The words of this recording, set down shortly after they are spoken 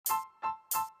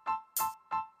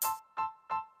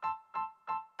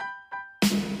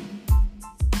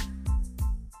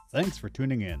Thanks for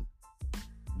tuning in.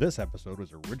 This episode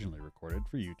was originally recorded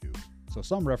for YouTube, so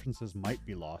some references might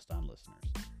be lost on listeners.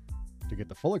 To get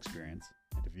the full experience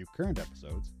and to view current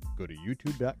episodes, go to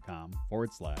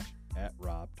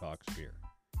youtube.com/@RobTalksBeer.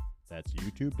 That's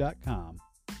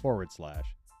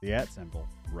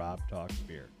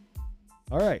youtube.com/@RobTalksBeer.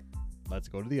 All right, let's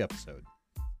go to the episode.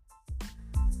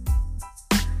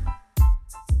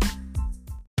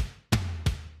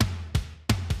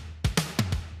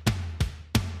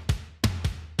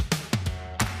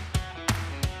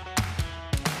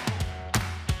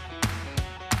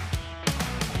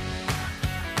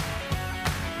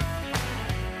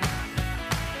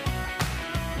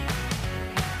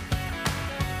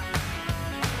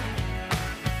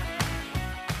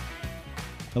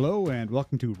 Hello and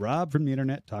welcome to Rob from the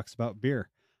Internet Talks About Beer,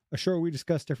 a show where we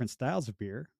discuss different styles of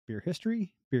beer, beer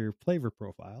history, beer flavor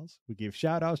profiles. We give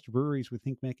shout outs to breweries we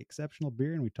think make exceptional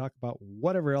beer, and we talk about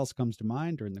whatever else comes to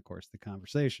mind during the course of the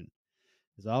conversation.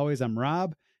 As always, I'm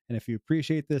Rob, and if you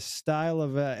appreciate this style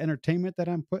of entertainment that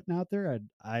I'm putting out there,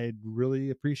 I'd really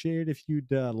appreciate it if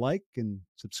you'd like and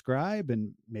subscribe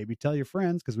and maybe tell your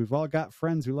friends, because we've all got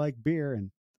friends who like beer,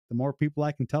 and the more people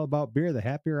I can tell about beer, the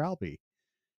happier I'll be.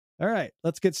 All right,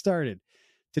 let's get started.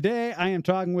 Today, I am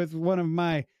talking with one of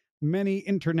my many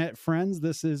internet friends.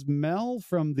 This is Mel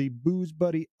from the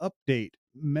Boozebuddy Update.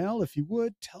 Mel, if you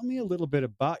would, tell me a little bit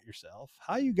about yourself,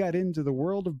 how you got into the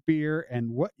world of beer,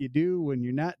 and what you do when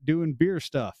you're not doing beer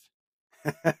stuff.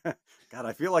 God,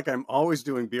 I feel like I'm always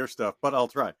doing beer stuff, but I'll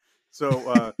try.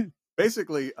 So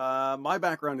basically, my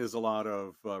background is a lot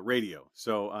of radio.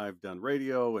 So I've done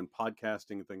radio and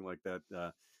podcasting and things like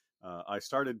that. I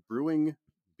started brewing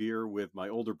beer with my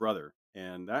older brother,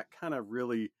 and that kind of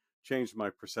really changed my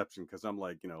perception, because I'm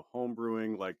like, home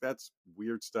brewing, like that's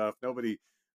weird stuff. Nobody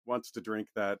wants to drink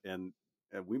that, and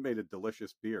we made a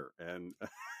delicious beer, and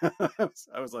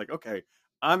I was like, okay,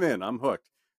 I'm in, I'm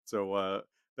hooked. So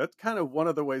that's kind of one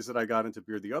of the ways that I got into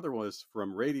beer. The other was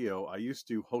from radio. I used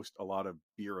to host a lot of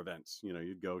beer events.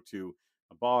 You'd go to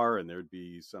a bar and there'd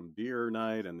be some beer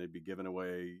night, and they'd be giving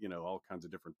away, all kinds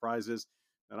of different prizes,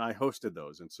 and I hosted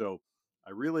those. And so I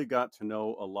really got to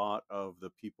know a lot of the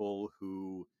people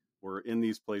who were in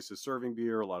these places serving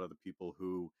beer, a lot of the people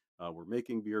who were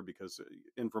making beer, because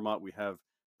in Vermont we have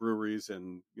breweries,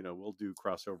 and we'll do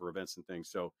crossover events and things.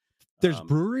 So there's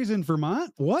breweries in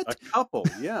Vermont? What? A couple,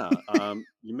 yeah.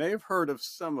 You may have heard of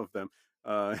some of them.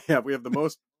 Yeah, we have the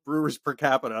most brewers per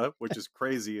capita, which is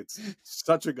crazy. It's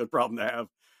such a good problem to have.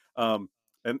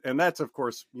 And that's, of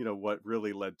course, what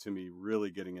really led to me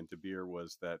really getting into beer,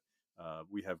 was that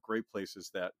we have great places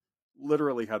that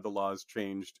literally had the laws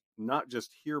changed, not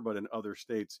just here, but in other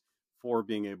states, for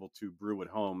being able to brew at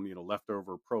home,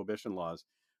 leftover prohibition laws.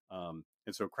 And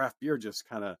so craft beer just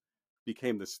kind of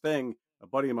became this thing. A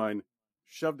buddy of mine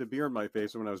shoved a beer in my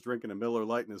face when I was drinking a Miller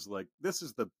Lite, and is like, "This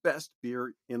is the best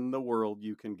beer in the world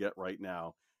you can get right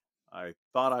now." I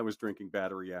thought I was drinking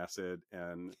battery acid,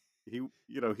 and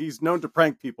he's known to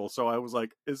prank people. So I was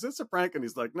like, "Is this a prank?" And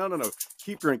he's like, No,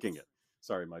 keep drinking it.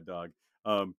 Sorry, my dog.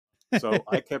 So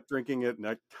I kept drinking it, and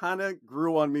it kind of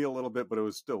grew on me a little bit, but it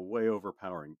was still way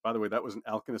overpowering. By the way, that was an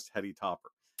Alchemist Heady topper.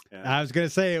 And I was going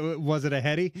to say, was it a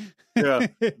heady? Yeah,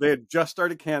 they had just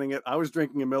started canning it. I was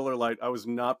drinking a Miller Lite. I was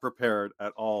not prepared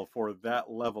at all for that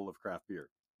level of craft beer.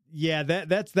 Yeah,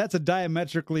 that's a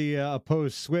diametrically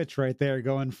opposed switch right there,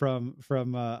 going from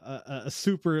a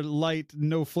super light,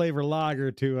 no flavor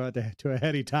lager to a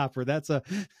heady topper. That's a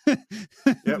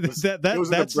it was an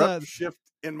abrupt shift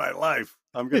in my life.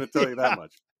 I'm going to tell you that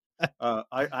much.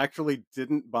 I actually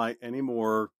didn't buy any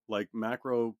more like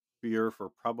macro beer for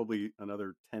probably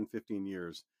another 10-15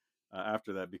 years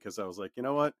after that, because I was like, you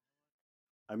know what?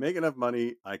 I make enough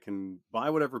money. I can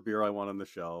buy whatever beer I want on the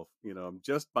shelf. I'm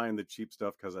just buying the cheap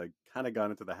stuff because I kind of got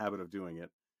into the habit of doing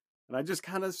it. And I just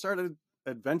kind of started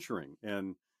adventuring.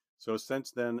 And so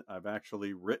since then, I've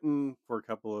actually written for a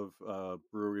couple of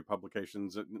brewery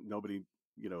publications that nobody,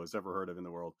 has ever heard of in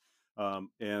the world.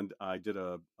 And I did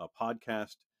a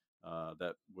podcast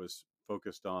that was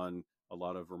focused on a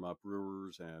lot of Vermont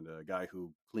brewers, and a guy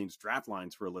who cleans draft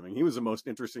lines for a living. He was the most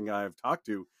interesting guy I've talked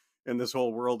to in this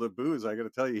whole world of booze. I got to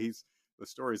tell you, the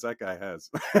stories that guy has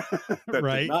that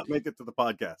right. did not make it to the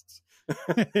podcasts.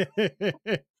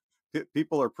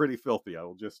 People are pretty filthy. I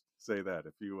will just say that.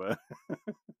 If you,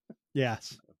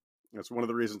 yes, that's one of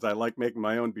the reasons I like making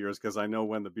my own beers, because I know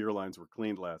when the beer lines were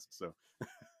cleaned last. So.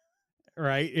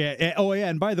 Right. Yeah. Oh, yeah.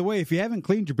 And by the way, if you haven't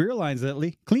cleaned your beer lines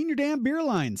lately, clean your damn beer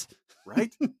lines.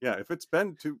 Right? Yeah. If it's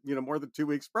been more than 2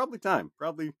 weeks, probably time.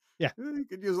 Yeah. You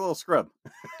could use a little scrub.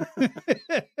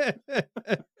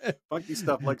 Funky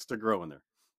stuff likes to grow in there.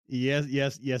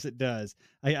 Yes, it does.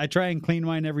 I try and clean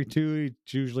mine every 2,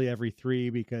 it's usually every 3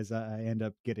 because I end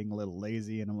up getting a little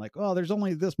lazy and I'm like, oh, there's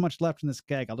only this much left in this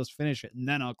keg. I'll just finish it and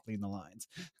then I'll clean the lines.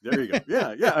 There you go.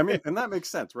 Yeah, yeah. I mean, and that makes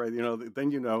sense, right?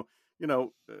 Then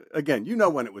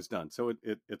again, when it was done, so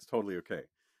it's totally okay.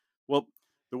 Well,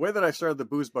 the way that I started the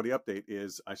Booze Buddy update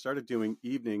is I started doing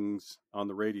evenings on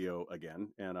the radio again,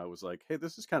 and I was like, hey,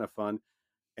 this is kind of fun.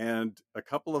 And a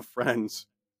couple of friends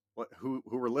who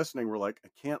were listening were like, I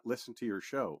can't listen to your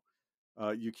show.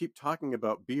 You keep talking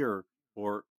about beer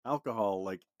or alcohol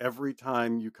like every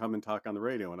time you come and talk on the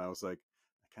radio. And I was like,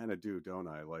 I kind of do, don't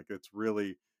I? Like, it's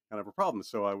really kind of a problem.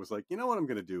 So I was like, you know what I'm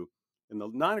going to do? In the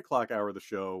 9 o'clock hour of the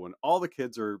show, when all the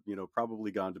kids are,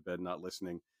 probably gone to bed, not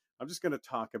listening, I'm just going to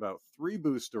talk about 3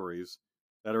 booze stories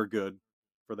that are good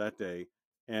for that day.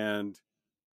 And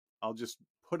I'll just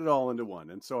put it all into one.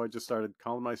 And so I just started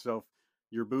calling myself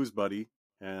your Booze Buddy.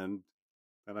 And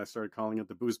I started calling it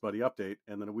the Booze Buddy Update.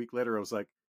 And then a week later, I was like,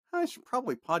 I should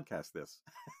probably podcast this.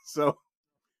 So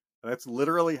that's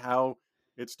literally how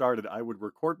it started. I would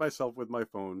record myself with my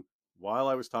phone while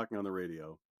I was talking on the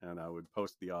radio, and I would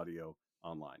post the audio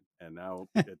online. And now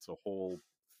it's a whole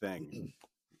thing.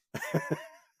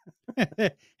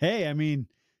 Hey, I mean,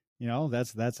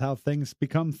 that's how things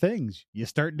become things. You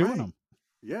start doing Right. them.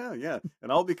 Yeah, yeah.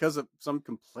 And all because of some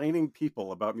complaining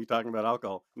people about me talking about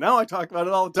alcohol. Now I talk about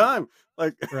it all the time.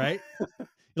 Like, Right?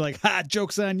 You're like, ha,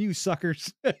 joke's on you,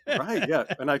 suckers. right, yeah.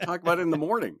 And I talk about it in the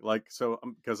morning. Like, so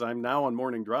because I'm now on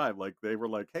morning drive, like they were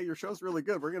like, hey, your show's really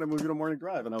good. We're going to move you to morning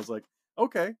drive. And I was like,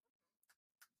 okay.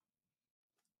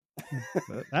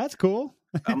 That's cool.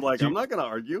 I'm like, I'm not going to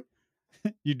argue.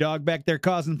 Your dog back there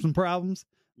causing some problems?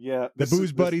 Yeah. The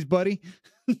Booze Buddies, buddy?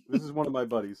 This is one of my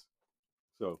buddies.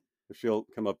 So if she'll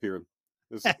come up here,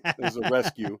 this is a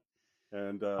rescue.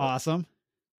 And awesome.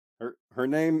 Her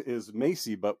name is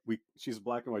Macy, but she's a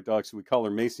black and white dog, so we call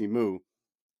her Macy Moo.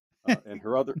 And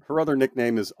her other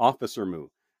nickname is Officer Moo.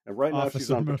 And right now she's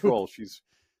on patrol. She's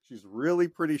really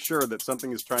pretty sure that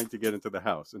something is trying to get into the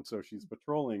house, and so she's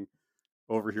patrolling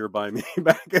over here by me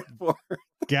back and forth.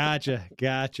 Gotcha.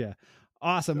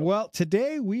 Awesome. So, well,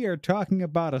 today we are talking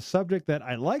about a subject that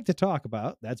I like to talk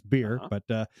about. That's beer, but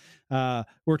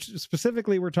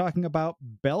we're talking about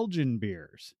Belgian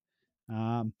beers.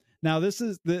 Now, this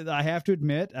is I have to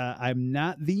admit, I'm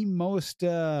not the most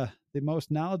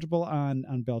knowledgeable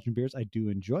on Belgian beers. I do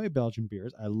enjoy Belgian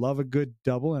beers. I love a good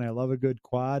double and I love a good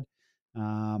quad.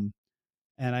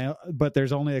 But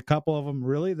there's only a couple of them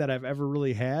really that I've ever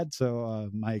really had.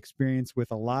 So my experience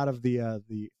with a lot of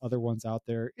the other ones out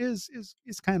there is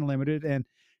kind of limited. And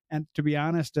to be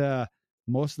honest,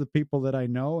 most of the people that I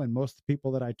know and most of the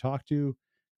people that I talk to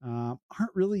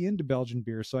aren't really into Belgian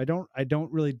beer. So I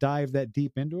don't really dive that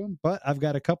deep into them. But I've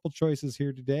got a couple choices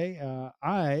here today.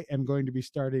 I am going to be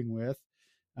starting with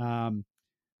from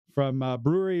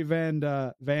Brewery Van.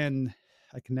 I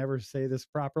can never say this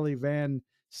properly. Van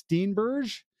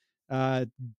Steenberg,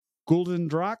 Gulden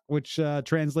Draak, which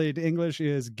translated to English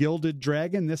is Gilded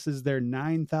Dragon. This is their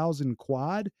 9,000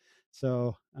 quad.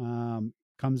 So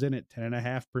comes in at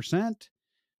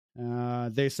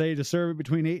 10.5%. They say to serve it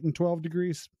between 8 and 12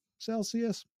 degrees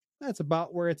Celsius. That's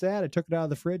about where it's at. I took it out of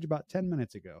the fridge about 10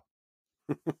 minutes ago.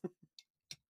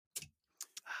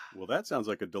 Well, that sounds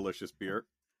like a delicious beer.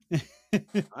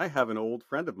 I have an old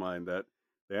friend of mine that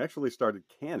they actually started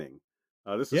canning.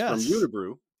 This is from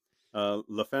Unibrew.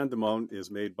 La Fin du Monde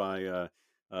is made by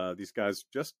these guys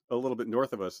just a little bit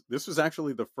north of us. This was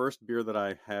actually the first beer that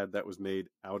I had that was made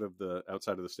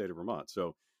outside of the state of Vermont.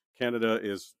 So Canada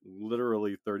is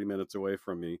literally 30 minutes away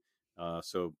from me.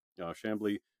 So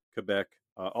Chambly, Quebec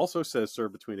also says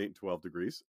serve between 8 and 12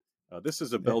 degrees. This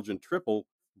is a Belgian triple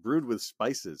brewed with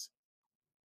spices.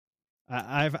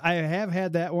 I have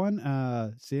had that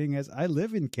one. Seeing as I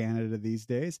live in Canada these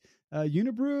days,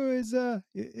 Unibrew is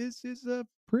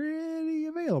pretty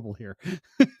available here.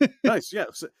 Nice, yeah.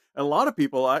 So, a lot of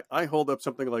people, I hold up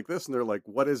something like this, and they're like,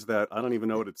 "What is that? I don't even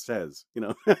know what it says."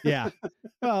 Yeah.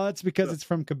 Well, that's because it's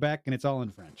from Quebec and it's all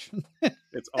in French.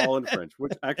 It's all in French,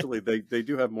 which actually they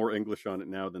do have more English on it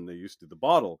now than they used to. The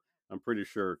bottle, I'm pretty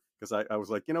sure, because I was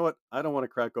like, you know what? I don't want to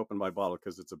crack open my bottle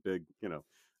because it's a big,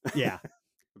 Yeah.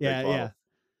 Yeah.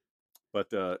 But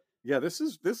yeah, this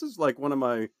is like one of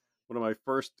my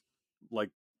first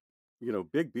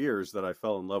big beers that I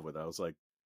fell in love with. I was like,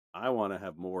 I want to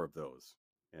have more of those,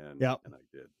 and I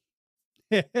did.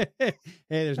 Hey,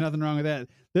 there's nothing wrong with that.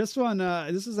 This one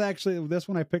I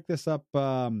picked this up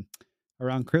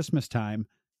around Christmas time.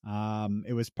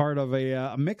 It was part of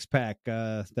a mix pack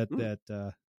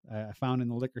that I found in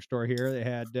the liquor store here. They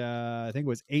had I think it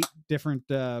was 8 different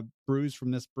brews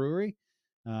from this brewery.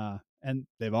 and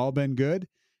they've all been good.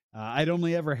 I'd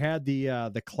only ever had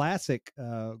the classic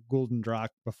Golden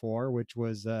Drac before, which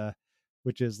is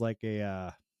like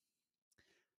I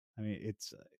mean,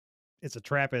 it's a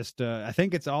Trappist. I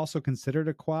think it's also considered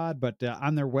a quad, but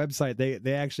on their website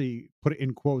they actually put it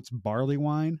in quotes barley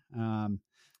wine,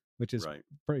 which is Right.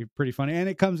 pretty funny, and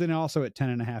it comes in also at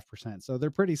 10.5%. So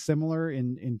they're pretty similar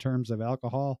in terms of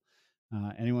alcohol.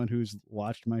 Anyone who's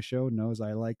watched my show knows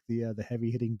I like the heavy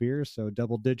hitting beers, so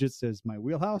double digits is my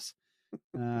wheelhouse.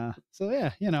 So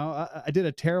yeah, I did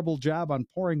a terrible job on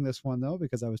pouring this one though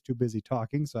because I was too busy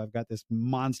talking. So I've got this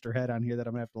monster head on here that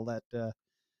I'm gonna have to let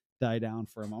die down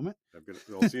for a moment.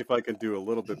 I'll see if I can do a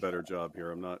little bit better job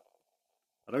here. I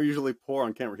don't usually pour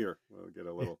on camera here. We'll get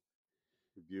a little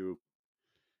view.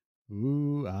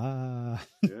 Ooh, Yeah.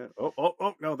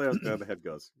 Oh, no, there the head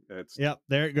goes. It's yep,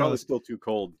 there it probably goes. still too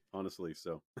cold, honestly.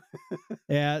 So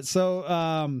Yeah. So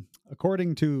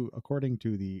according to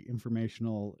the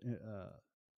informational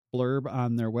blurb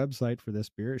on their website for this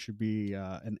beer, it should be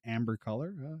an amber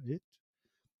color. It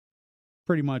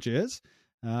pretty much is.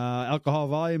 Alcohol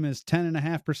volume is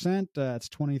 10.5%. It's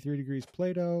 23 degrees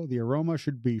Plato. The aroma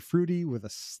should be fruity with a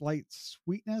slight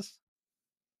sweetness.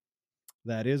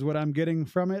 That is what I'm getting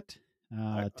from it.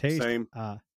 Taste. same.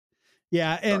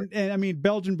 Yeah, and I mean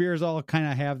Belgian beers all kind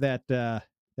of have that the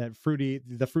fruity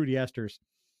esters.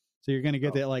 So you're going to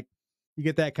get that, like, you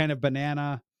get that kind of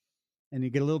banana, and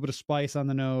you get a little bit of spice on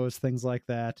the nose, things like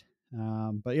that.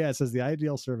 But yeah, it says the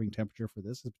ideal serving temperature for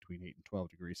this is between 8 and 12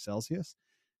 degrees Celsius.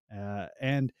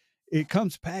 And it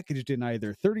comes packaged in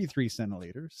either 33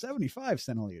 centiliter, 75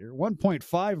 centiliter,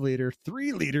 1.5 liter,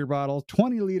 3 liter bottle,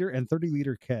 20 liter, and 30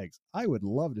 liter kegs. I would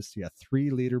love to see a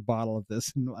 3 liter bottle of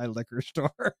this in my liquor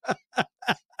store.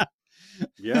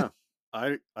 Yeah,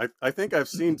 I think I've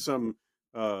seen some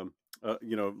Le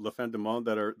Fin du Monde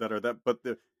that are that, but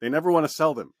they never want to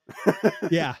sell them.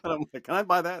 Yeah. And I'm like, can I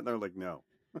buy that? And they're like, no.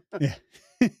 Yeah.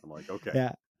 I'm like, okay.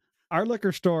 Yeah. Our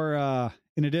liquor store,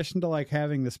 in addition to like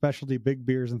having the specialty big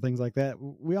beers and things like that,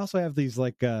 we also have these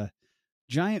like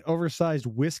giant oversized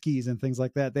whiskeys and things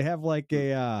like that. They have like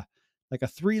a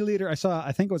 3 liter.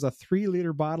 I think it was a 3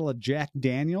 liter bottle of Jack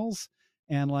Daniels,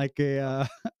 and like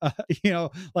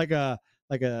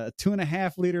like a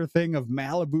 2.5 liter thing of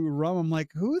Malibu rum. I'm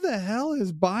like, who the hell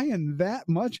is buying that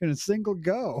much in a single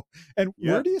go? And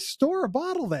Yeah. where do you store a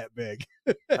bottle that big?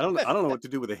 I don't know what to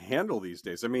do with a handle these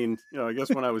days. I mean, I guess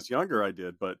when I was younger I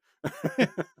did, but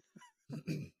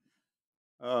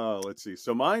let's see.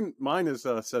 So mine is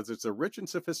says it's a rich and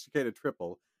sophisticated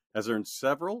triple, has earned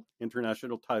several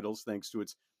international titles thanks to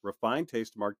its refined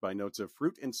taste marked by notes of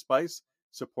fruit and spice,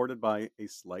 supported by a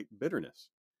slight bitterness.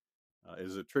 It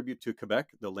is a tribute to Quebec,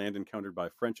 the land encountered by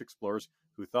French explorers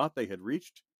who thought they had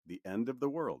reached the end of the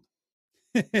world.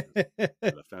 La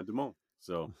fin du monde.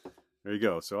 So there you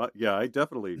go. So I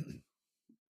definitely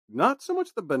not so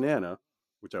much the banana,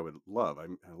 which I would love. I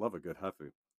love a good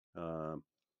Huffy.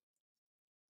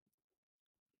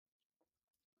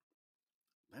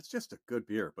 That's just a good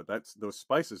beer, but that's those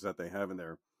spices that they have in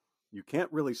there. You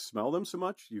can't really smell them so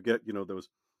much. You get those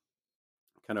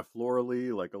kind of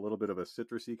florally, like a little bit of a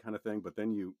citrusy kind of thing, but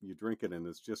then you drink it and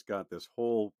it's just got this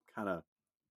whole kind of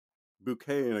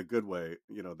bouquet in a good way.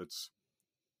 That's,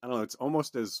 I don't know. It's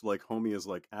almost as like homey as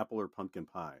like apple or pumpkin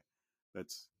pie.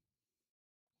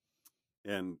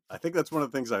 And I think that's one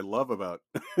of the things I love about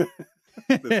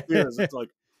this beer is it's like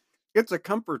it's a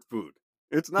comfort food.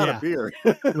 It's not a beer.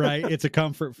 Right. It's a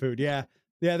comfort food. Yeah.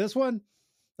 Yeah. This one,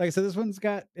 like I said, this one's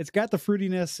got the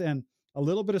fruitiness and a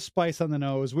little bit of spice on the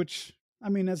nose, which, I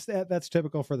mean, that's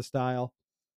typical for the style.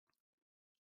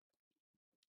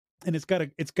 And it's got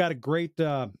a great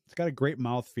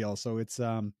mouthfeel. So it's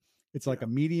like a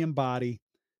medium body.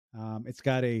 It's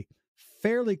got a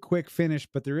fairly quick finish,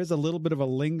 but there is a little bit of a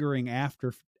lingering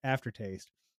aftertaste.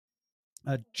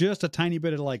 Just a tiny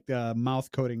bit of like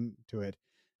mouth coating to it.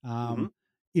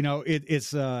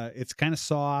 It's kind of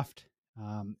soft.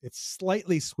 It's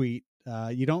slightly sweet.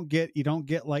 You don't get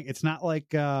like, it's not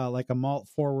like a malt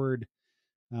forward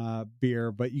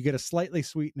beer, but you get a slightly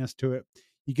sweetness to it.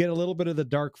 You get a little bit of the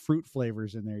dark fruit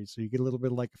flavors in there. So you get a little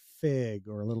bit of like fig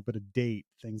or a little bit of date,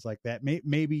 things like that.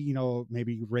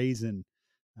 Maybe raisin.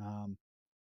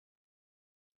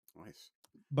 Nice.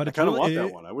 But I kind of want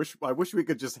that one. I wish we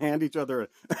could just hand each other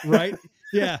right.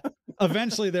 Yeah.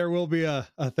 Eventually there will be a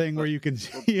thing where you can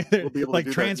we'll be able like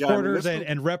to transporters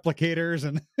and replicators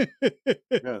and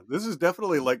yeah, this is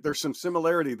definitely like there's some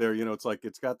similarity there. It's like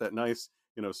it's got that nice,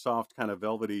 soft kind of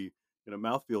velvety,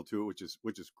 mouthfeel to it,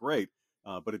 which is great.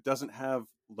 But it doesn't have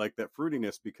like that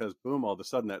fruitiness because boom, all of a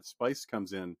sudden that spice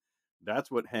comes in. That's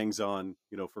what hangs on,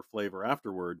 for flavor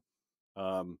afterward.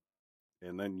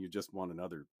 and then you just want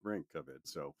another drink of it.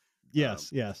 So, um, Yes,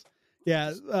 yes.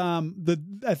 Yeah,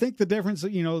 I think the difference,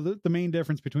 the main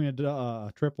difference between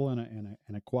a triple and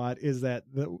a quad is that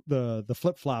the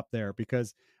flip flop there,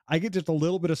 because I get just a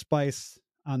little bit of spice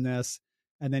on this,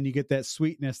 and then you get that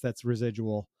sweetness that's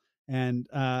residual. And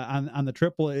on the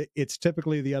triple, it's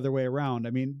typically the other way around. I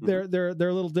mean, mhm. they're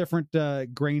a little different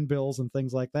grain bills and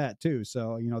things like that too.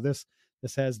 So this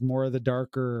has more of the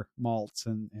darker malts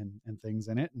and things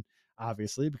in it, and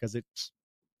obviously because it's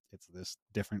this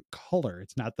different color.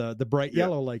 It's not the bright Yeah,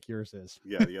 yellow like yours is.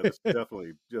 yeah. This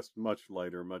definitely just much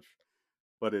lighter,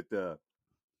 but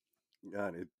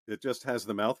God, it just has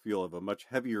the mouthfeel of a much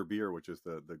heavier beer, which is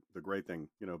the great thing,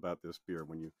 about this beer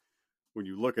when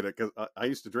you look at it. Because I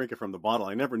used to drink it from the bottle.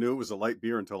 I never knew it was a light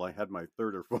beer until I had my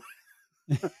third or fourth.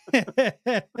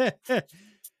 Yeah,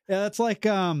 that's like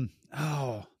um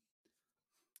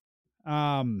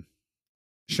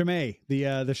Chimay,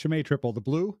 the Chimay triple, the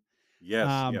blue. Yes,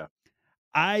 Um yeah.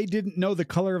 I didn't know the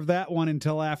color of that one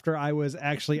until after I was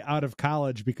actually out of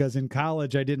college, because in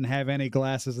college I didn't have any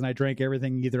glasses and I drank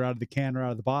everything either out of the can or out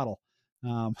of the bottle.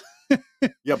 Um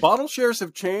Yeah, bottle shares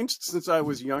have changed since I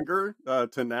was younger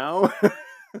to now,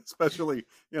 especially,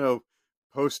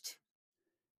 post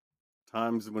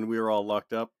times when we were all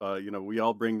locked up. We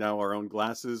all bring now our own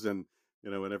glasses, and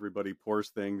everybody pours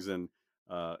things, and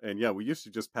yeah, we used to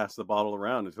just pass the bottle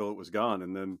around until it was gone,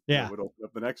 and then yeah. we'd open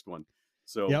up the next one.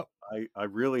 So Yep.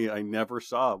 I never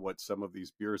saw what some of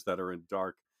these beers that are in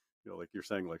dark, like you're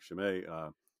saying, like Chimay,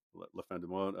 La Fin du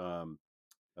Monde,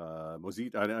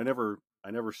 Mosite. I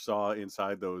never saw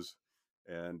inside those,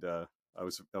 and I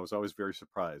was always very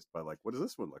surprised by, like, what does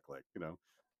this one look like?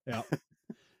 Yeah.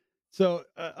 So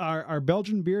are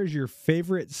Belgian beers your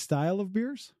favorite style of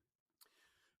beers?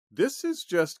 This is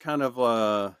just kind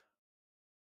of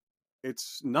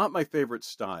it's not my favorite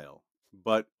style,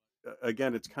 but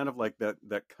again, it's kind of like that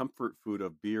comfort food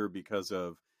of beer because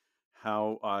of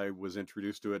how I was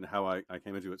introduced to it and how I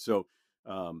came into it. So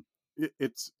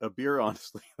it's a beer,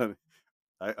 honestly, that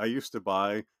I used to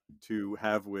buy to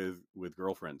have with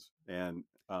girlfriends, and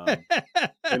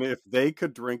if they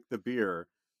could drink the beer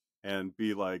and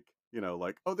be like,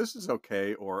 like, oh, this is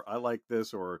okay, or I like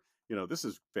this, or this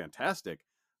is fantastic.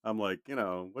 I'm like,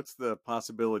 what's the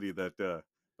possibility that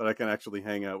I can actually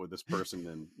hang out with this person,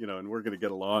 and we're going to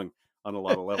get along on a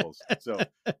lot of levels. So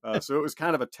it was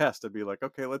kind of a test. I'd be like,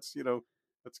 okay, let's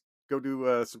go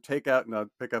do some takeout, and I'd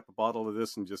pick up a bottle of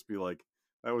this and just be like,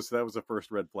 that was the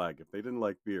first red flag. If they didn't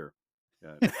like beer,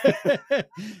 yeah.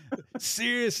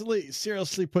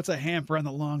 Seriously puts a hamper on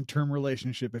the long-term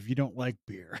relationship if you don't like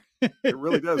beer. It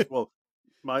really does. Well,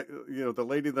 the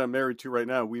lady that I'm married to right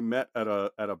now, we met at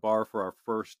a bar for our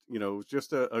first, it was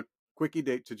just a quickie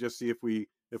date to just see if we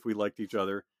liked each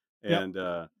other, Yep.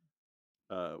 and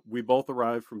we both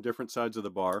arrived from different sides of the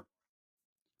bar,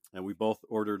 and we both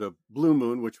ordered a Blue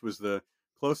Moon, which was the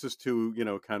closest to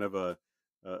kind of a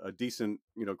decent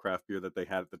craft beer that they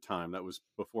had at the time. That was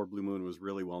before Blue Moon was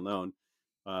really well known,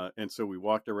 and so we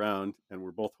walked around, and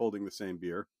we're both holding the same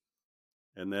beer.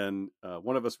 And then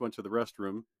one of us went to the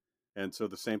restroom, and so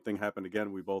the same thing happened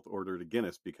again. We both ordered a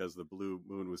Guinness because the Blue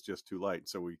Moon was just too light.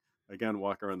 So we again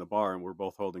walk around the bar, and we're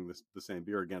both holding the same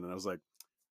beer again. And I was like,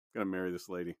 "I'm gonna marry this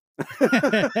lady."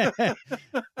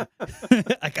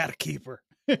 I gotta keep her.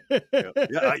 Yeah,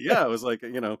 yeah, yeah. It was like,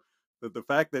 the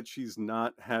fact that she's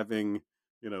not having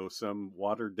some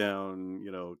watered down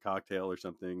cocktail or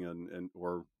something, and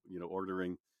or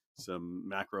ordering some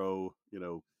macro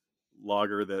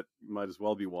lager that might as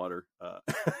well be water.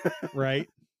 Right.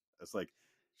 It's like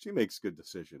she makes good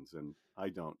decisions and I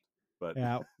don't. But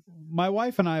Yeah. My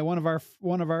wife and I, one of our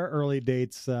early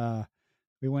dates,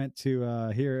 we went to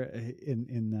here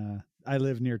in I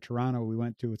live near Toronto. We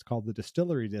went to, it's called the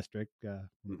Distillery District,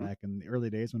 mhm, back in the early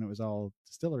days when it was all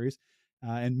distilleries,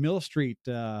 and Mill Street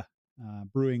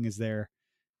Brewing is there,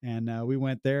 and we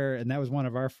went there, and that was one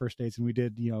of our first dates, and we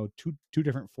did two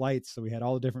different flights, so we had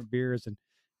all the different beers,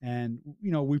 and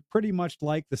we pretty much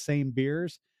liked the same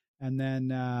beers, and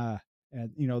then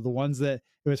and the ones that,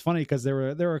 it was funny because there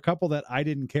were a couple that I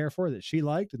didn't care for that she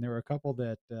liked, and there were a couple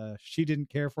that she didn't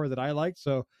care for that I liked.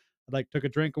 So I like took a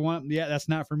drink of one. Yeah, that's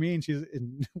not for me,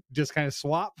 and just kind of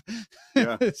swap.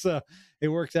 yeah, So it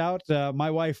works out. My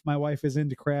wife is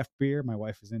into craft beer. My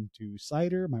wife is into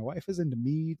cider. My wife is into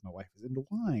mead. My wife is into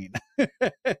wine.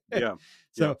 yeah, yeah,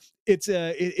 So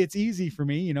it's easy for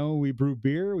me. We brew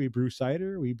beer, we brew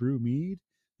cider, we brew mead.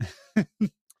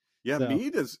 yeah. So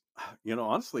Mead is,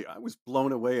 honestly, I was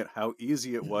blown away at how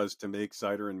easy it was to make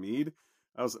cider and mead.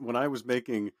 When I was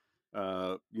making,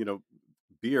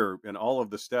 beer and all of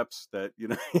the steps that you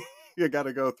got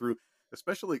to go through,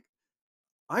 especially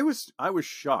I was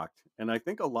shocked, and I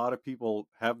think a lot of people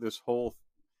have this whole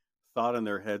thought in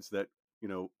their heads that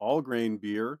all grain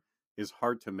beer is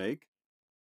hard to make,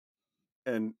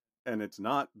 and it's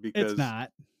not, It's because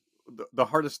not. the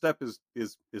hardest step is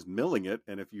milling it,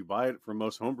 and if you buy it from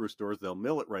most homebrew stores, they'll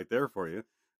mill it right there for you.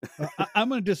 I'm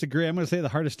going to disagree. I'm going to say the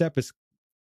hardest step is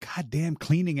goddamn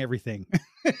cleaning everything.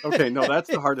 Okay, no, that's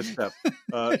the hardest step.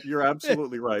 You're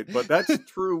absolutely right, but that's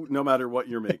true no matter what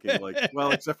you're making. Like,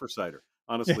 well, except for cider.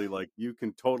 Yeah. Honestly, like you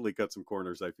can totally cut some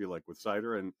corners, I feel like, with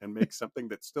cider and make something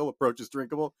that still approaches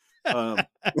drinkable. Um,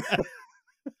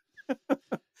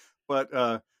 but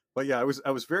yeah, I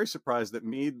was very surprised that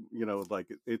mead, like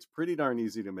it's pretty darn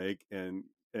easy to make, and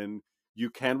you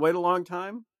can wait a long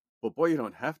time, but boy, you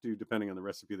don't have to, depending on the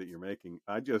recipe that you're making.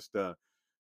 I just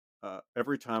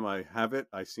every time I have it,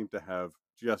 I seem to have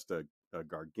just a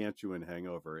gargantuan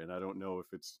hangover, and I don't know if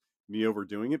it's me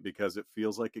overdoing it because it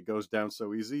feels like it goes down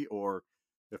so easy, or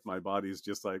if my body's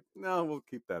just like, no, we'll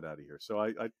keep that out of here. So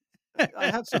I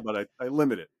have some, but I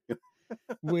limit it.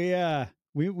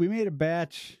 We made a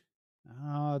batch.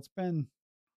 Oh, it's been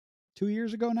 2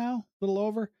 years ago now, a little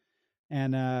over.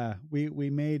 And we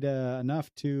made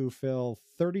enough to fill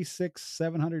 36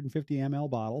 750 ml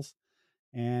bottles,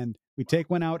 and we take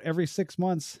one out every 6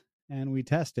 months and we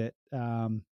test it,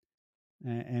 and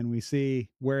we see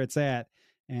where it's at.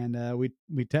 And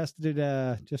we tested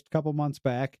it just a couple months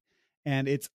back, and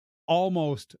it's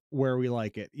almost where we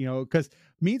like it. Because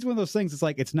mead's one of those things. It's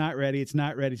like it's not ready, it's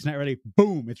not ready, it's not ready.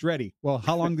 Boom, it's ready. Well,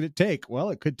 how long did it take?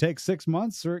 Well, it could take 6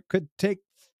 months, or it could take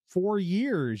 4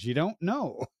 years. You don't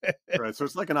know. Right, so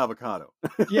it's like an avocado.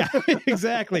 Yeah,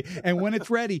 exactly. And when it's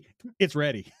ready, it's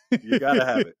ready. You got to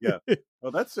have it. Yeah.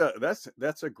 Well,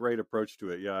 that's a great approach to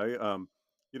it. Yeah.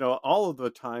 All of the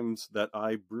times that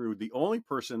I brewed, the only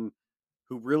person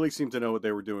who really seemed to know what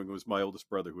they were doing was my oldest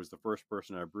brother, who was the first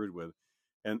person I brewed with,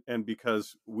 and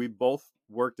because we both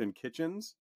worked in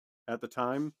kitchens at the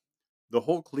time, the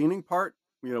whole cleaning part,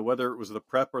 whether it was the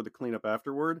prep or the cleanup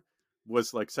afterward,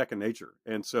 was like second nature.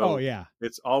 And Oh so yeah.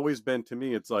 it's always been, to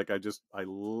me, it's like I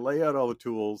lay out all the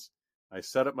tools, I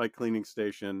set up my cleaning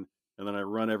station, and then I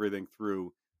run everything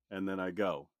through, and then I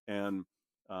go. And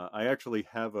I actually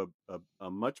have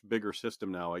a much bigger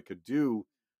system now. I could do,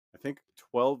 I think,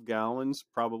 12 gallons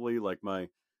probably. Like my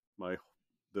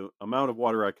the amount of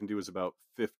water I can do is about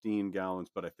 15 gallons,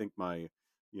 but I think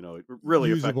really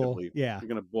Usable. effectively, Yeah. you're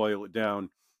going to boil it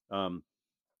down. Um,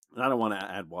 and I don't want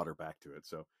to add water back to it.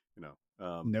 So,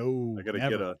 I No, got to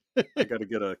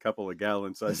get never. a couple of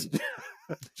gallon sized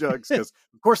jugs, because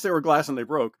of course they were glass and they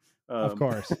broke. Of Um,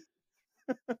 course.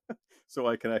 so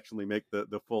I can actually make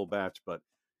the full batch. But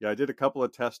yeah, I did a couple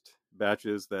of test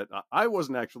batches that I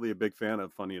wasn't actually a big fan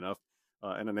of, funny enough.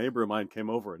 And a neighbor of mine came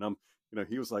over, and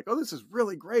he was like, "Oh, this is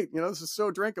really great. This is so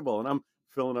drinkable." And I'm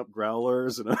filling up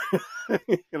growlers, and I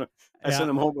Yeah. sent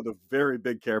him home with a very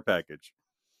big care package.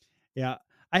 Yeah.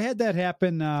 I had that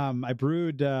happen. I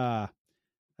brewed, I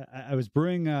was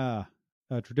brewing a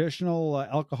traditional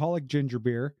alcoholic ginger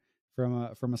beer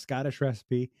from a Scottish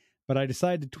recipe, but I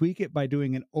decided to tweak it by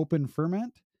doing an open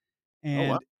ferment, Oh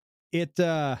wow, and it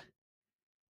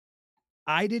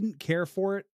I didn't care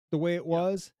for it the way it yeah,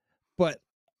 was, but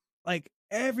like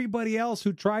everybody else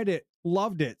who tried it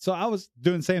loved it. So I was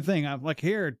doing the same thing. I'm like,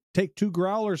 here, take 2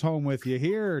 growlers home with you.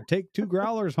 Here, take 2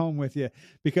 growlers home with you,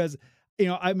 because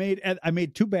I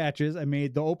made two batches. I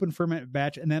made the open ferment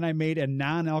batch, and then I made a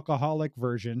non-alcoholic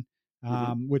version,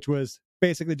 hmm which was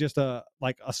basically just a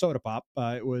soda pop.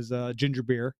 It was ginger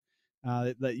beer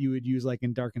that you would use like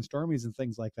in dark and stormies and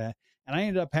things like that. And I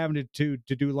ended up having to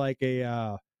do like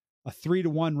a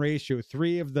 3-to-1 ratio,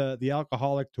 three of the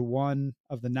alcoholic to one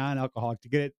of the non-alcoholic, to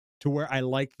get it to where I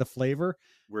liked the flavor.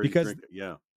 where you Because drink it,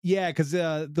 yeah, yeah, because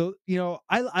I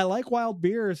like wild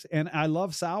beers and I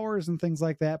love sours and things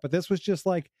like that, but this was just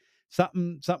like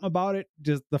something about it,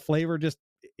 just the flavor, just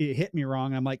it hit me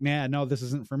wrong. I'm like, nah, no, this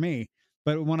isn't for me.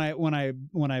 But when I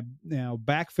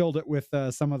backfilled it with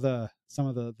some of the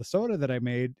soda that I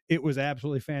made, it was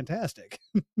absolutely fantastic.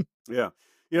 yeah.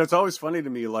 It's always funny to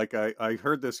me. Like I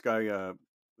heard this guy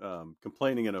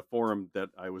complaining in a forum that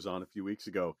I was on a few weeks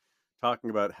ago,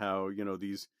 talking about how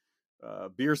these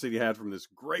beers that he had from this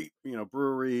great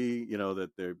brewery,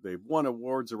 that they've won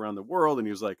awards around the world, and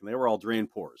he was like, and they were all drain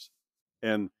pours.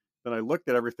 And then I looked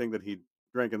at everything that he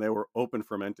drank, and they were open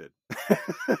fermented.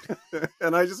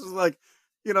 And I just was like,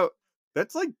 you know,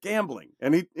 that's like gambling.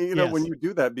 And when Yes. you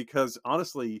do that, because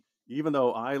honestly, even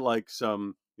though I like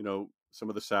some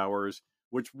of the sours,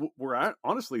 which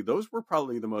honestly, those were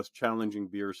probably the most challenging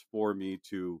beers for me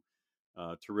to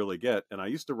really get. And I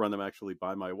used to run them actually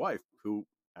by my wife, who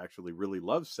actually really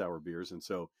loves sour beers. And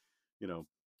so,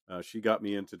 She got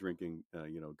me into drinking,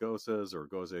 gozas or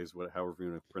gozes, however you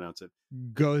want to pronounce it.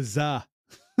 Goza.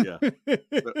 Yeah.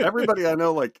 So everybody I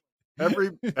know, like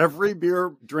every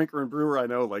beer drinker and brewer I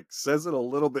know, like says it a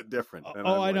little bit different, and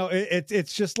Oh, I'm I like, know.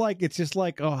 It's just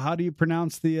like, oh, how do you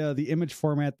pronounce the image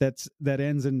format that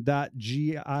ends in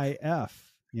 .gif?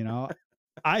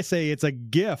 I say it's a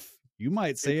GIF. You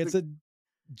might say it's a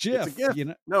it's a it's a GIF.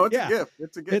 gift. No, it's a Yeah, gift.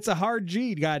 It's a gift. it's a hard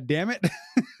G. God damn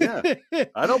Yeah.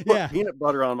 it. I don't put Yeah, peanut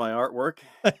butter on my artwork.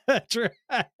 that's right.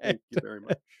 Thank you very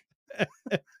much.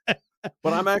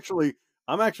 But I'm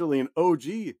actually an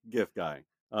OG gift guy.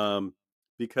 Um,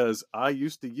 because I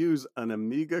used to use an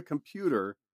Amiga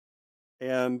computer,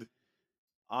 and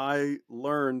I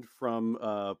learned from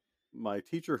my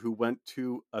teacher who went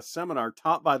to a seminar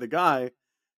taught by the guy,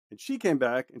 and she came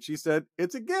back and she said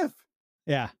it's a GIF.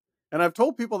 Yeah. And I've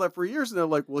told people that for years, and they're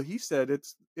like, "Well, he said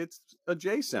it's a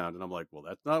J sound," and I'm like, "Well,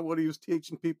 that's not what he was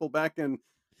teaching people back in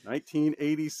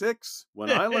 1986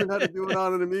 when I learned how to do it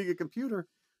on an Amiga computer."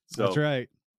 That's So, right.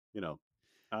 you know,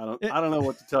 I don't Eh, I don't know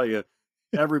what to tell you.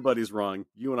 Everybody's wrong.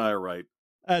 You and I are right.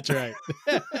 That's right.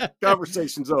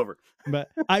 Conversation's over. But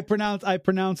I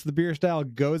pronounce the beer style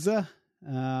Goza.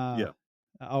 I Yeah.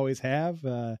 always have.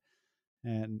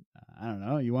 And I don't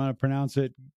know. You want to pronounce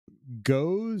it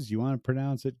goes? You want to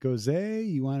pronounce it goze?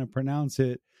 You want to pronounce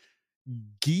it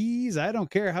geese? I don't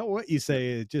care what you Yeah.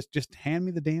 say. Just hand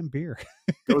me the damn beer.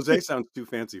 Gose sounds too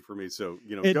fancy for me. So,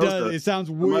 It does. Goza It sounds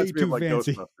way reminds me of too like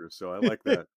fancy. Ghostbusters. So I like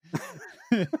that.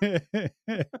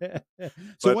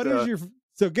 So But what is your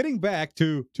so getting back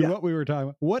to yeah, what we were talking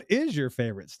about, what is your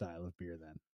favorite style of beer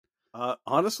then?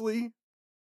 honestly,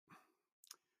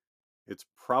 it's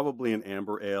probably an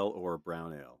amber ale or a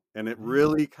brown ale. And it Ah,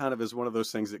 really kind of is one of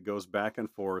those things that goes back and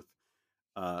forth.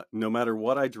 No matter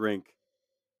what I drink,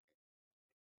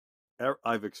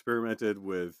 I've experimented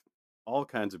with all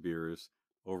kinds of beers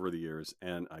over the years,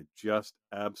 and I just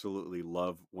absolutely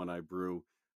love when I brew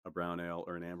a brown ale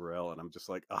or an amber ale, and I'm just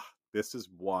like, ah, this is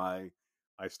why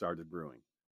I started brewing.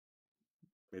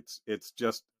 It's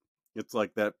just it's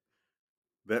like that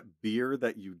beer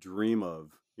that you dream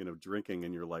of, drinking,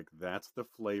 and you're like, that's the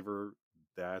flavor,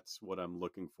 that's what I'm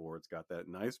looking for. It's got that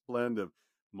nice blend of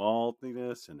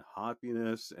maltiness and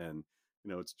hoppiness, and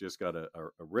it's just got a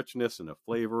richness and a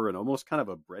flavor and almost kind of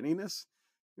a breadiness,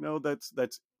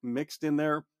 that's mixed in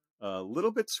there. A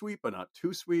little bit sweet, but not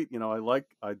too sweet.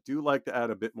 I do like to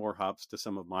add a bit more hops to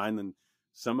some of mine than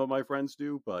some of my friends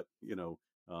do, but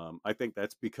I think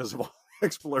that's because of all the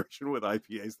exploration with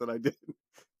IPAs that I did. you know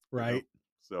right.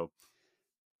 so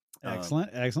um,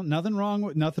 Excellent. Nothing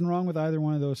wrong with either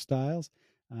one of those styles.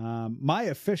 My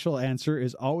official answer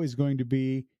is always going to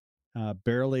be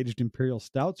barrel aged imperial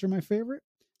stouts are my favorite.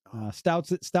 oh,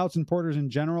 Stouts and porters in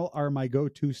general are my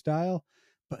go-to style.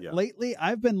 But yeah. lately,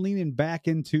 I've been leaning back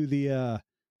into the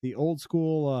old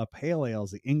school pale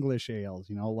ales, the English ales.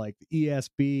 Like the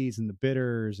ESBs and the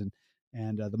bitters and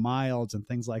the milds and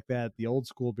things like that. The old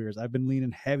school beers. I've been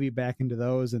leaning heavy back into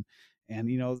those, and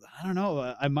I don't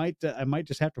know. I might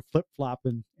just have to flip flop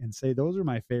and say those are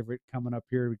my favorite coming up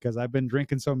here because I've been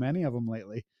drinking so many of them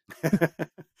lately.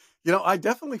 I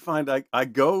definitely find I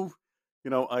go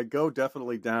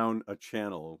definitely down a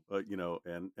channel,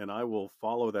 and I will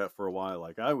follow that for a while.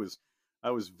 Like I was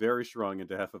very strong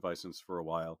into Hefeweizens for a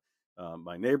while.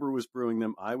 My neighbor was brewing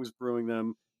them. I was brewing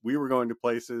them. We were going to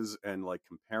places and like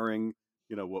comparing,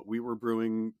 what we were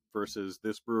brewing versus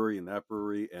this brewery and that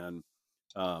brewery,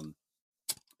 um,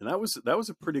 and that was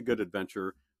a pretty good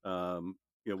adventure.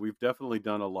 We've definitely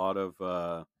done a lot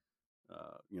of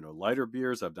lighter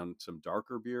beers. I've done some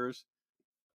darker beers,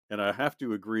 and I have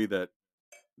to agree that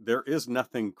there is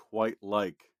nothing quite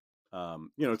like,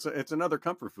 it's another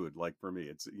comfort food. Like for me,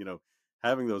 it's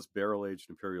having those barrel aged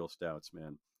imperial stouts,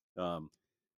 man. Um,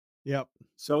 Yep.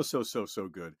 so so so so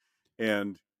good,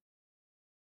 and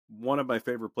one of my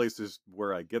favorite places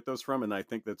where I get those from, and I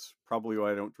think that's probably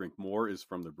why I don't drink more, is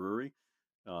from the brewery.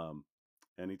 Um,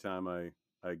 anytime I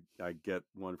get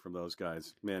one from those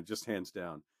guys, man, just hands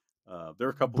down. There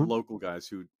are a couple of Br- local guys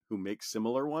who make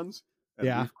similar ones, and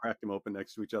yeah. we've cracked them open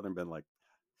next to each other and been like,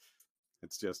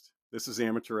 it's just this is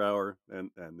amateur hour,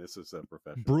 and this is a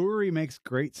professional. Brewery makes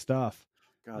great stuff.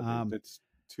 God, Um, it's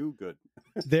too good.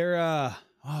 they're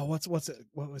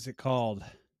what was it called?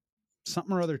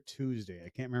 Something or other Tuesday. I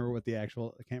can't remember what the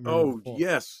actual. I can't remember the Oh full.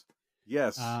 yes,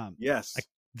 yes, Um, I, yes.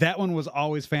 that one was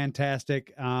always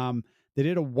fantastic. They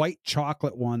did a white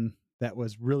chocolate one that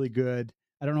was really good.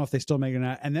 I don't know if they still make it or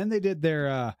not. And then they did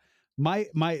their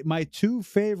my two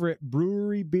favorite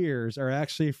brewery beers are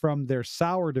actually from their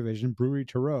sour division, Brewery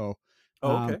Tarot.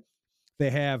 Oh, Um, okay. they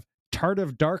have Tart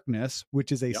of Darkness,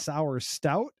 which is a Yep. sour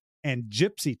stout, and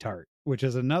Gypsy Tart, which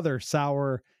is another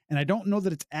sour. And I don't know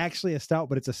that it's actually a stout,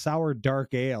 but it's a sour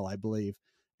dark ale, I believe.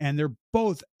 And they're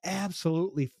both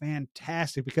absolutely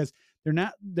fantastic because they're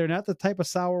not the type of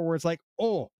sour where it's like,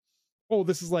 oh,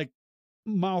 this is like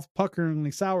mouth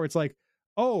puckeringly sour. It's like,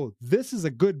 oh, this is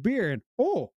a good beer, and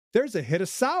oh, there's a hit of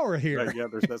sour Right, here. yeah,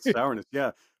 there's that sourness.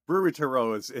 Yeah, Brewery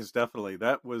Tarot is definitely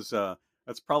that was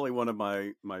that's probably one of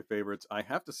my favorites. I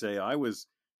have to say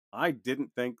I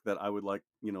didn't think that I would like,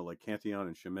 like Cantillon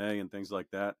and Chimay and things like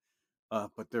that.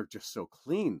 But they're just so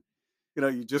clean.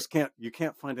 You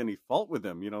can't find any fault with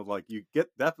them, like you get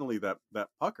definitely that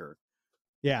pucker,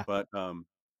 Yeah. but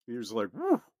you're just like,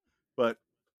 woo. But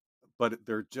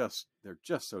they're just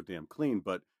so damn clean,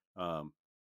 but um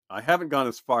I haven't gone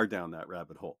as far down that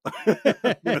rabbit hole.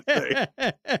 I'm gonna say.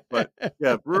 But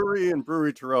yeah, brewery and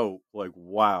Brewery Tarot, like,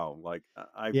 wow, like,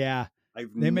 Yeah.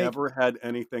 I've They make, never had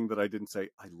anything that I didn't say,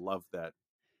 "I love that,"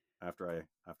 after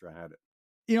I had it.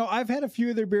 I've had a few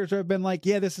of their beers where I've been like,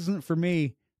 yeah, this isn't for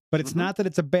me, but it's Mhm. not that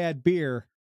it's a bad beer.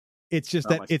 It's just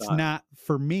Not that my it's style. not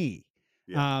for me.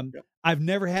 Yeah, Um, yeah, I've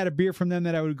never had a beer from them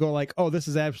that I would go like, oh, this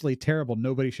is absolutely terrible.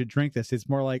 Nobody should drink this. It's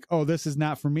more like, oh, this is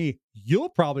not for me. You'll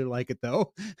probably like it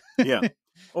though. yeah.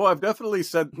 Oh, I've definitely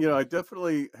said, I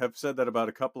definitely have said that about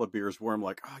a couple of beers where I'm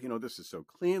like, "Oh, this is so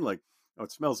clean, like, oh,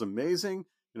 it smells amazing,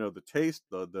 the taste,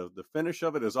 the finish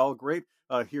of it is all great.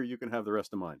 Here, you can have the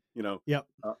rest of mine," Yep.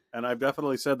 and I've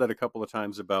definitely said that a couple of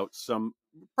times about some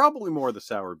probably more of the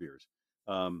sour beers.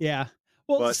 Um, Yeah.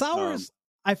 Well, but sours,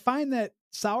 I find that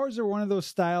sours are one of those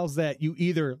styles that you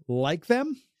either like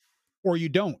them or you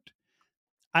don't.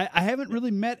 I haven't yeah,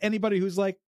 really met anybody who's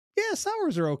like, yeah,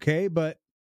 sours are okay. But,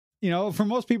 for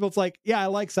most people, it's like, yeah, I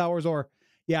like sours, or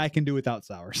yeah, I can do without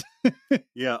sours.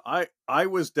 yeah, I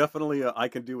was definitely I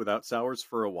can do without sours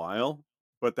for a while,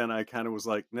 but then I kind of was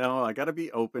like, no, I got to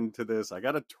be open to this. I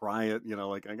got to try it.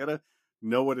 Like I got to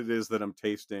know what it is that I'm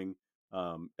tasting.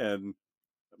 And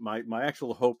my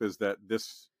actual hope is that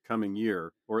this coming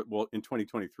year, or well, in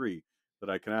 2023, that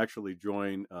I can actually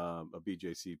join a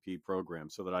BJCP program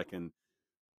so that I can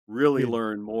really Dude.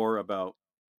 learn more about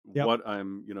Yep. what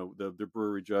I'm, the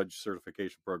brewery judge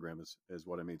certification program is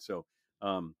what I mean. So,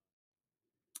 um,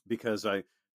 because I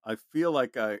feel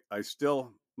like I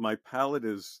still my palate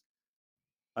is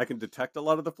I can detect a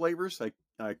lot of the flavors.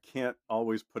 I can't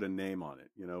always put a name on it,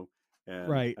 and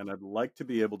Right. I'd like to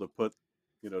be able to put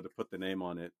the name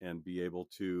on it and be able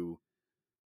to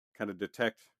kind of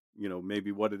detect,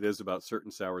 maybe what it is about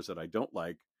certain sours that I don't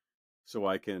like, so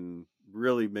I can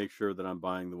really make sure that I'm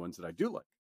buying the ones that I do like.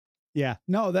 Yeah.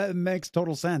 No, that makes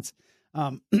total sense.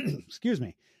 Excuse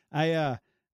me. I, uh,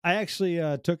 I actually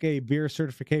took a beer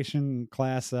certification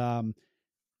class. In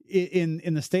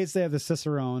the States, they have the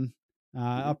Cicerone. Hmm.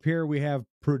 Up here, we have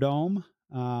Prudhomme,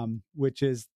 which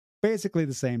is basically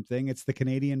the same thing. It's the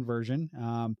Canadian version.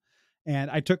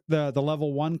 And I took the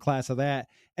level 1 class of that,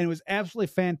 and it was absolutely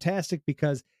fantastic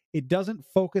because it doesn't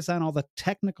focus on all the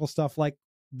technical stuff like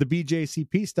the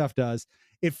BJCP stuff does.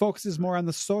 It focuses more on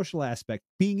the social aspect,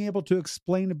 being able to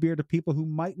explain a beer to people who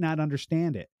might not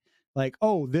understand it. Like,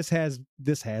 oh, this has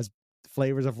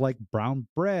flavors of like brown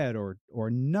bread or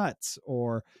nuts,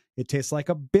 or it tastes like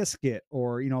a biscuit,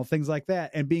 or things like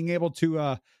that, and being able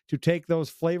to take those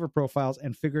flavor profiles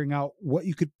and figuring out what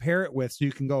you could pair it with, so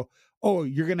you can go, oh,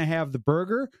 you're going to have the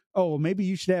burger, oh well, maybe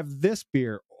you should have this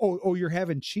beer, oh, you're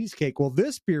having cheesecake, well,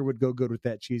 this beer would go good with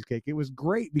that cheesecake. It was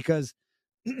great because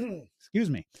excuse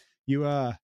me, you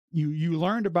you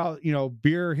learned about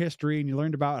beer history, and you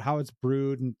learned about how it's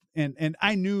brewed, and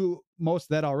I knew most of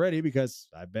that already because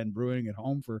I've been brewing at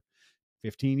home for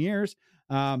 15 years.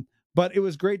 But it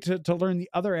was great to learn the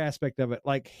other aspect of it.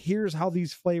 Like, here's how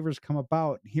these flavors come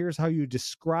about. Here's how you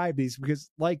describe these.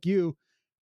 Because, like you,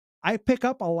 I pick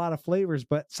up a lot of flavors,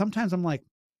 but sometimes I'm like,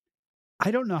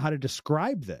 I don't know how to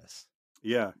describe this.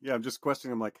 Yeah, yeah. I'm just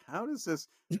questioning. I'm like, how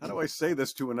do I say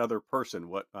this to another person?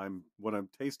 What I'm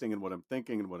tasting and what I'm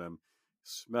thinking and what I'm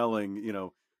smelling,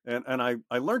 and I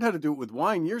learned how to do it with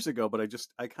wine years ago, but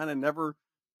I kind of never,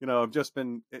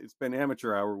 it's been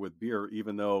amateur hour with beer,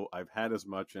 even though I've had as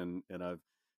much and I've,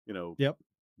 you know, Yep.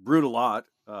 brewed a lot,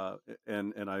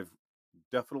 and I've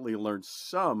definitely learned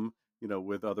some,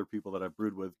 with other people that I've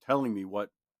brewed with, telling me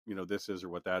what this is or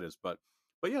what that is. But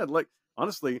yeah, like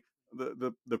honestly,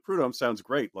 the Prudhomme sounds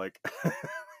great. Like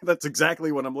that's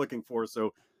exactly what I'm looking for.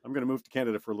 So I'm going to move to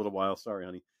Canada for a little while. Sorry,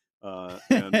 honey,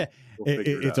 and we'll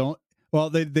figure it It's out. on. Well,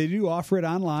 they do offer it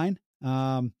online,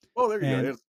 Oh, there you go. and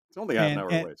It's only half an and hour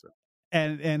and away. So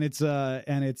it's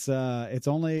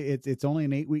only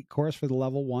an 8-week course for the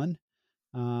level 1.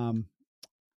 Um,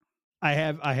 I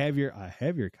have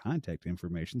your contact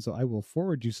information, so I will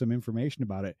forward you some information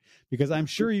about it, because I'm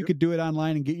Please sure you do. could do it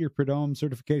online and get your Prud'homme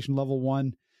certification level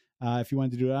 1, if you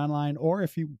wanted to do it online, or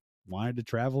if you wanted to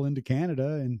travel into Canada,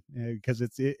 and because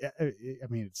I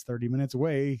mean, it's 30 minutes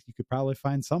away, you could probably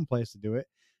find some place to do it.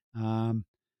 Um,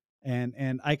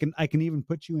 and I can even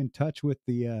put you in touch with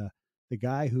the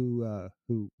guy who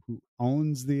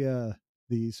owns the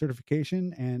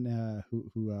certification, and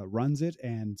who runs it,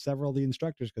 and several of the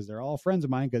instructors, because they're all friends of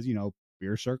mine, because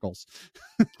beer circles.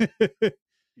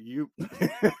 You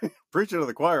preaching to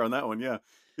the choir on that one. Yeah.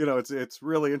 It's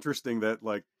really interesting that,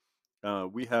 like,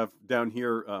 we have down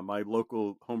here, my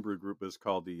local homebrew group is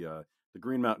called the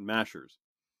Green Mountain Mashers.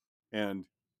 And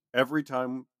every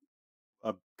time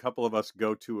a couple of us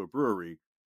go to a brewery,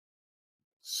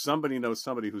 somebody knows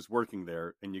somebody who's working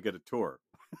there, and you get a tour.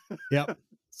 Yep.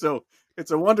 So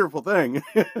it's a wonderful thing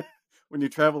when you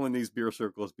travel in these beer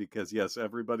circles, because yes,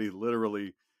 everybody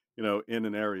literally, in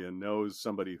an area knows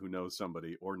somebody who knows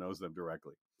somebody or knows them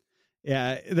directly.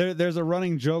 Yeah, there's a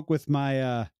running joke with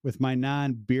my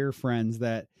non-beer friends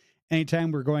that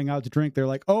anytime we're going out to drink, they're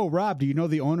like, "Oh, Rob, do you know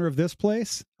the owner of this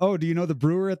place? Oh, do you know the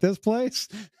brewer at this place?"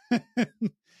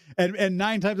 and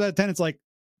 9 times out of 10, it's like,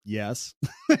 yes.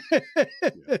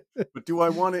 Yeah. But do I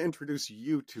want to introduce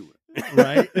you to it?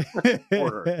 Right.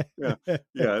 Or her? Yeah,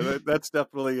 yeah. That's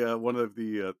definitely one of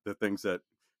the things that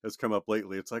has come up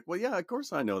lately. It's like, well, yeah, of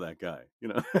course I know that guy.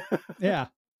 Yeah,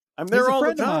 I'm he's there a all the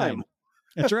friend of time. mine.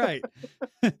 That's right.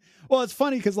 Well, it's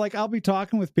funny because, like, I'll be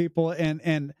talking with people,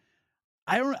 and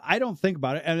I don't think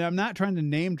about it, and I'm not trying to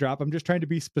name drop. I'm just trying to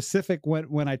be specific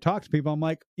when I talk to people. I'm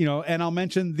like, and I'll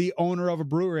mention the owner of a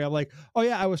brewery. I'm like, oh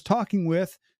yeah, I was talking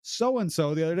with so and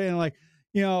so the other day, and I'm like,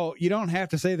 you don't have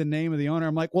to say the name of the owner.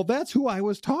 I'm like, well, that's who I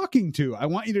was talking to. I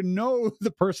want you to know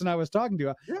the person I was talking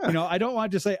to. Yeah, I don't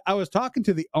want to just say I was talking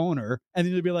to the owner, and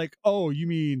then you'll be like, oh, you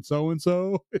mean so and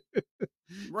so?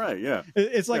 right. Yeah,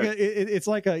 It's like yeah, it's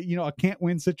like a can't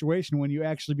win situation when you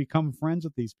actually become friends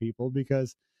with these people,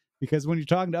 because when you're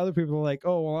talking to other people, they're like,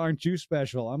 oh, well, aren't you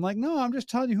special? I'm like, no, I'm just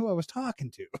telling you who I was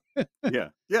talking to. yeah,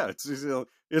 yeah.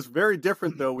 It's very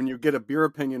different though when you get a beer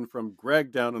opinion from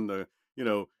Greg down in the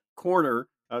corner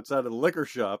outside of the liquor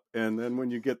shop, and then when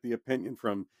you get the opinion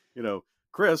from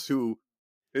Chris, who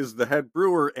is the head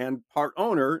brewer and part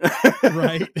owner.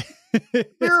 Right.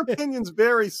 Their opinions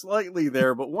vary slightly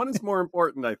there, but one is more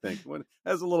important, I think. One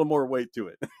has a little more weight to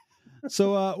it.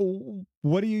 So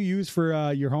what do you use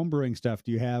for your home brewing stuff?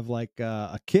 Do you have like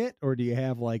a kit, or do you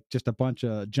have like just a bunch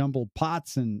of jumbled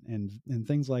pots and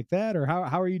things like that, or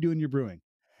how are you doing your brewing?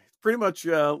 Pretty much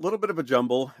a little bit of a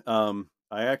jumble.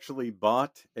 I actually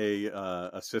bought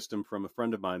a system from a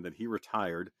friend of mine that he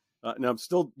retired. Now I'm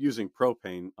still using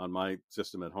propane on my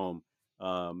system at home,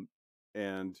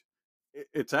 and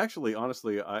it's actually,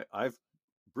 honestly, I've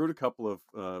brewed a couple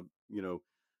of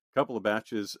couple of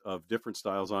batches of different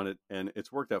styles on it, and it's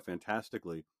worked out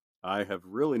fantastically. I have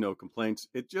really no complaints.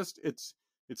 It's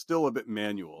still a bit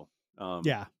manual, um,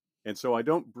 Yeah. and so I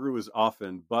don't brew as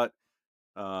often, but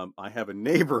I have a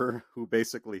neighbor who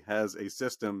basically has a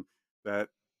system that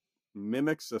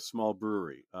mimics a small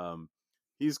brewery.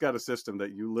 He's got a system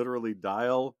that you literally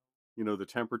dial, the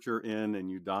temperature in, and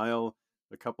you dial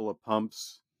a couple of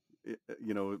pumps,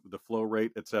 the flow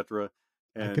rate, etc.,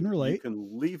 I can and you relate.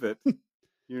 can leave it.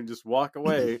 You can just walk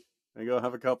away and go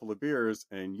have a couple of beers,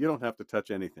 and you don't have to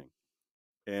touch anything.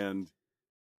 And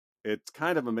it's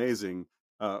kind of amazing.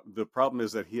 The problem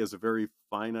is that he has a very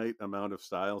finite amount of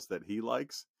styles that he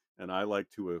likes, and I like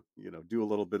to, do a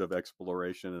little bit of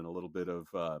exploration and a little bit of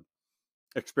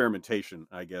experimentation,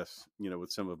 I guess,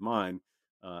 with some of mine.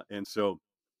 And so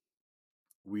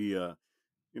we,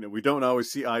 we don't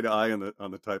always see eye to eye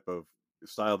on the type of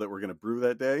style that we're going to brew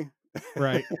that day.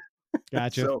 Right.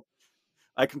 Gotcha. So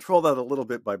I control that a little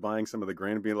bit by buying some of the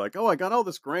grain and being like, "Oh, I got all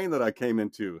this grain that I came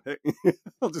into. Hey,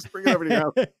 I'll just bring it over to your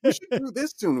house. We should do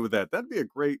this soon with that. That'd be a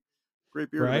great beer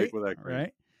to make Right. with that grain."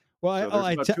 Right. Well, So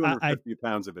there's about 250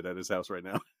 pounds of it at his house right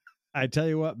now. I tell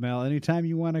you what, Mel, anytime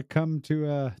you want to come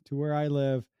to where I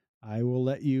live, I will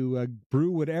let you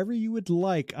brew whatever you would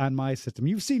like on my system.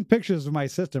 You've seen pictures of my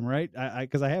system, right?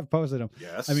 Because I have posted them. I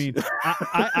Yes. mean,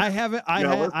 I have it.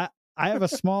 Yeah. I have a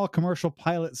small commercial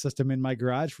pilot system in my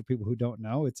garage. For people who don't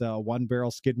know, it's a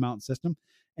 1-barrel skid mount system,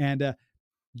 and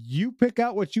you pick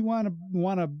out what you want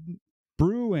to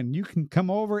brew, and you can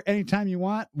come over anytime you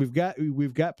want. We've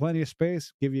got plenty of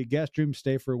space. Give you a guest room,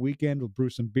 stay for a weekend. We'll brew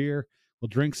some beer. We'll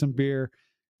drink some beer.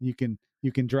 You can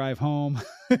drive home.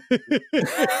 Look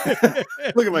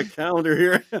at my calendar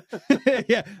here.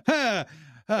 Yeah.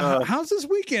 Uh, How's this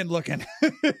weekend looking?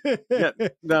 yeah.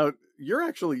 Now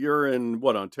you're in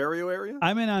what, Ontario area?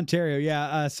 I'm in Ontario.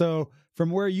 Yeah. So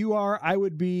from where you are, I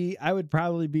would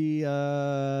probably be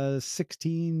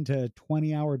 16 to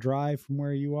 20-hour drive from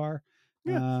where you are.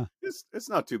 Yeah, it's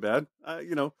not too bad. I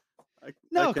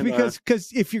No, can.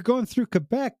 because if you're going through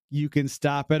Quebec, you can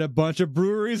stop at a bunch of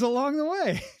breweries along the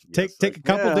way. Yes, I Take a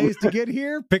couple can. days to get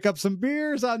here, pick up some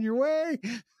beers on your way.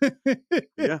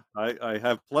 Yeah, I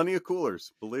have plenty of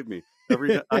coolers. Believe me. Every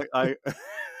day, I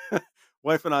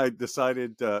wife and I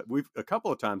decided we've a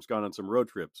couple of times gone on some road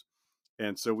trips,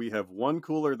 and so we have one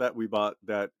cooler that we bought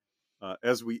that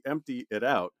as we empty it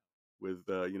out with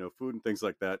food and things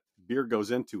like that, beer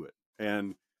goes into it,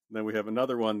 and then we have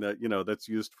another one that that's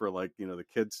used for like the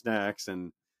kid snacks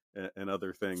and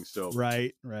other things. So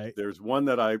Right, right. there's one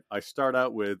that I start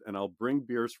out with, and I'll bring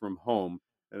beers from home,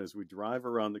 and as we drive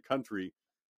around the country,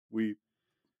 we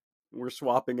we're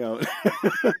swapping out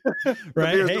the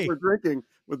Right. beers that Hey, we're drinking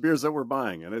with beers that we're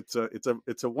buying, and it's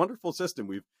a wonderful system.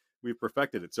 We've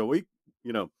perfected it. So you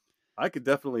know, I could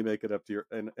definitely make it up to your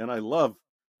and I love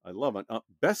it.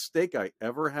 Best steak I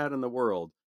ever had in the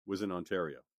world was in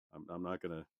Ontario. I'm not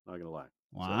gonna lie.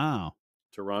 So wow.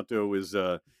 Toronto is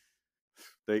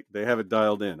they have it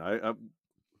dialed in. I'm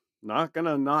not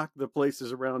gonna knock the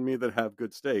places around me that have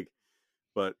good steak,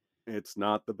 but it's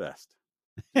not the best.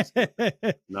 Just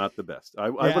not the best. I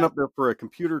went Yeah, up there for a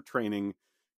computer training.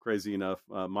 Crazy enough,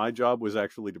 my job was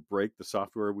actually to break the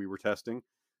software we were testing,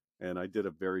 and I did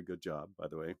a very good job, by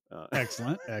the way.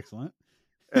 excellent, excellent.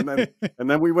 And then and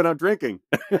then we went out drinking.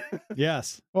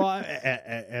 Yes. Well,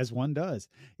 as one does.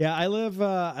 Yeah, I live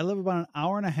about an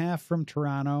hour and a half from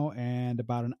Toronto and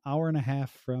about an hour and a half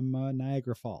from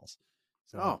Niagara Falls.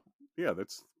 So, Oh, yeah,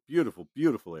 that's beautiful,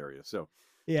 beautiful area. So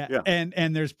yeah, yeah,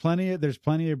 and there's plenty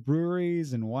of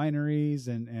breweries and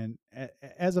wineries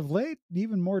as of late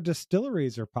even more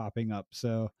distilleries are popping up.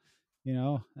 So, you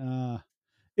know,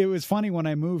 it was funny when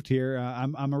I moved here.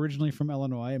 I'm originally from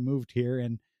Illinois. I moved here,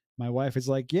 and my wife is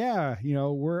like, "Yeah,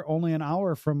 we're only an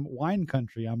hour from wine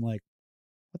country." I'm like,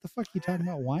 "What the fuck are you talking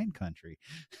about, wine country?"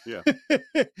 yeah,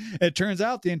 It turns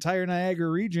out the entire Niagara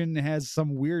region has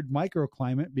some weird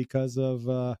microclimate because of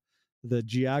the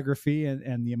geography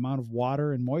and the amount of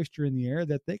water and moisture in the air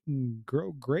that they can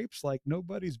grow grapes like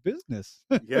nobody's business.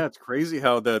 yeah. It's crazy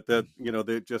how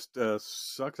that just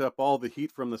sucks up all the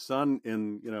heat from the sun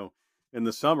in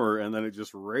the summer, and then it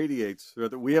just radiates.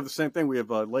 We have the same thing. We have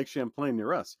Lake Champlain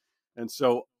near us, and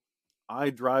so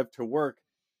I drive to work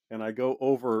and I go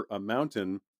over a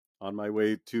mountain on my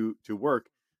way to work.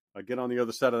 I get on the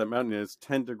other side of that mountain and it's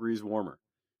 10 degrees warmer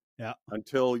Yeah.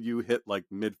 until you hit like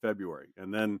mid-February,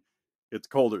 and then it's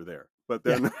colder there. But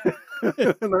Yeah. then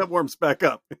and that warms back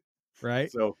up. Right.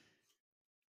 So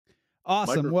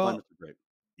Awesome. Well, microclimates are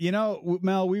great.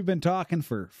 Mel, we've been talking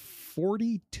for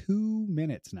 42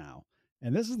 minutes now.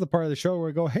 And this is the part of the show where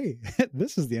we go, hey,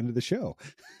 this is the end of the show.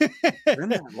 Been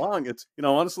that long. It's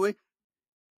honestly,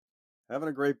 having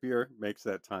a great beer makes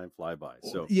that time fly by.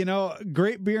 So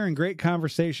Great beer and great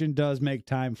conversation does make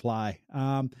time fly.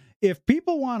 If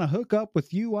people want to hook up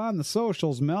with you on the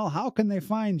socials, Mel, how can they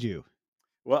find you?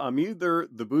 well, I'm either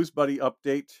the Boozebuddy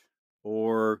update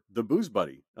or the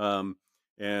Boozebuddy.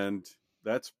 And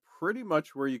that's pretty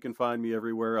much where you can find me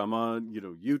everywhere. I'm on,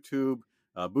 YouTube.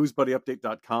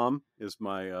 Boozebuddyupdate.com is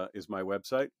my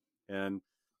website. And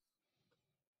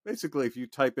basically, if you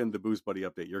type in the Boozebuddy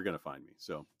update, you're going to find me.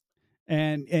 So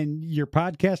And your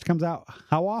podcast comes out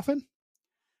how often?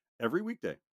 every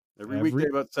weekday. Every weekday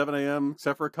about 7 a.m.,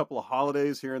 except for a couple of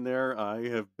holidays here and there. I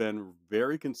have been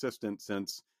very consistent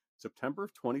since September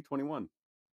of 2021.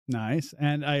 Nice.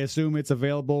 And I assume it's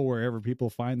available wherever people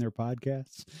find their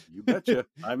podcasts. You betcha.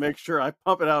 I make sure I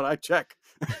pump it out. I check.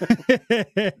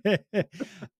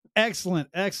 Excellent.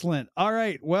 Excellent. All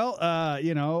right. Well,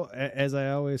 as I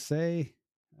always say,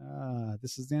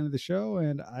 this is the end of the show,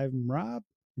 and I'm Rob.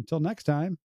 Until next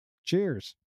time,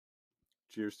 cheers.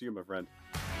 Cheers to you, my friend.